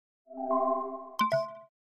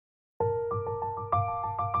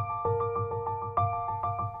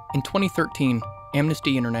In 2013,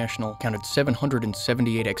 Amnesty International counted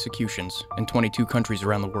 778 executions in 22 countries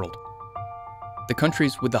around the world. The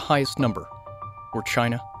countries with the highest number were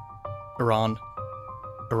China, Iran,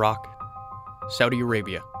 Iraq, Saudi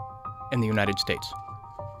Arabia, and the United States.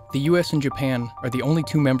 The US and Japan are the only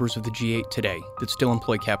two members of the G8 today that still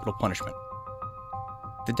employ capital punishment.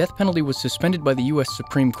 The death penalty was suspended by the US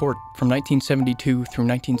Supreme Court from 1972 through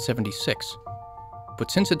 1976,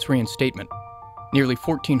 but since its reinstatement, nearly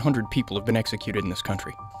 1,400 people have been executed in this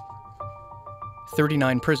country.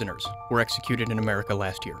 39 prisoners were executed in America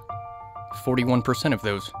last year, 41% of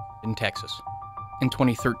those in Texas. In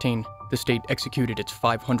 2013, the state executed its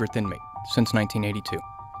 500th inmate since 1982.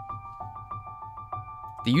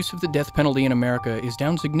 The use of the death penalty in America is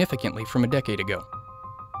down significantly from a decade ago.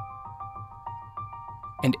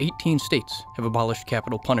 And 18 states have abolished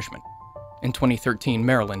capital punishment. In 2013,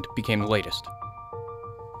 Maryland became the latest.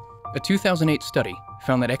 A 2008 study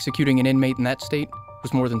found that executing an inmate in that state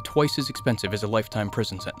was more than twice as expensive as a lifetime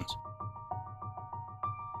prison sentence.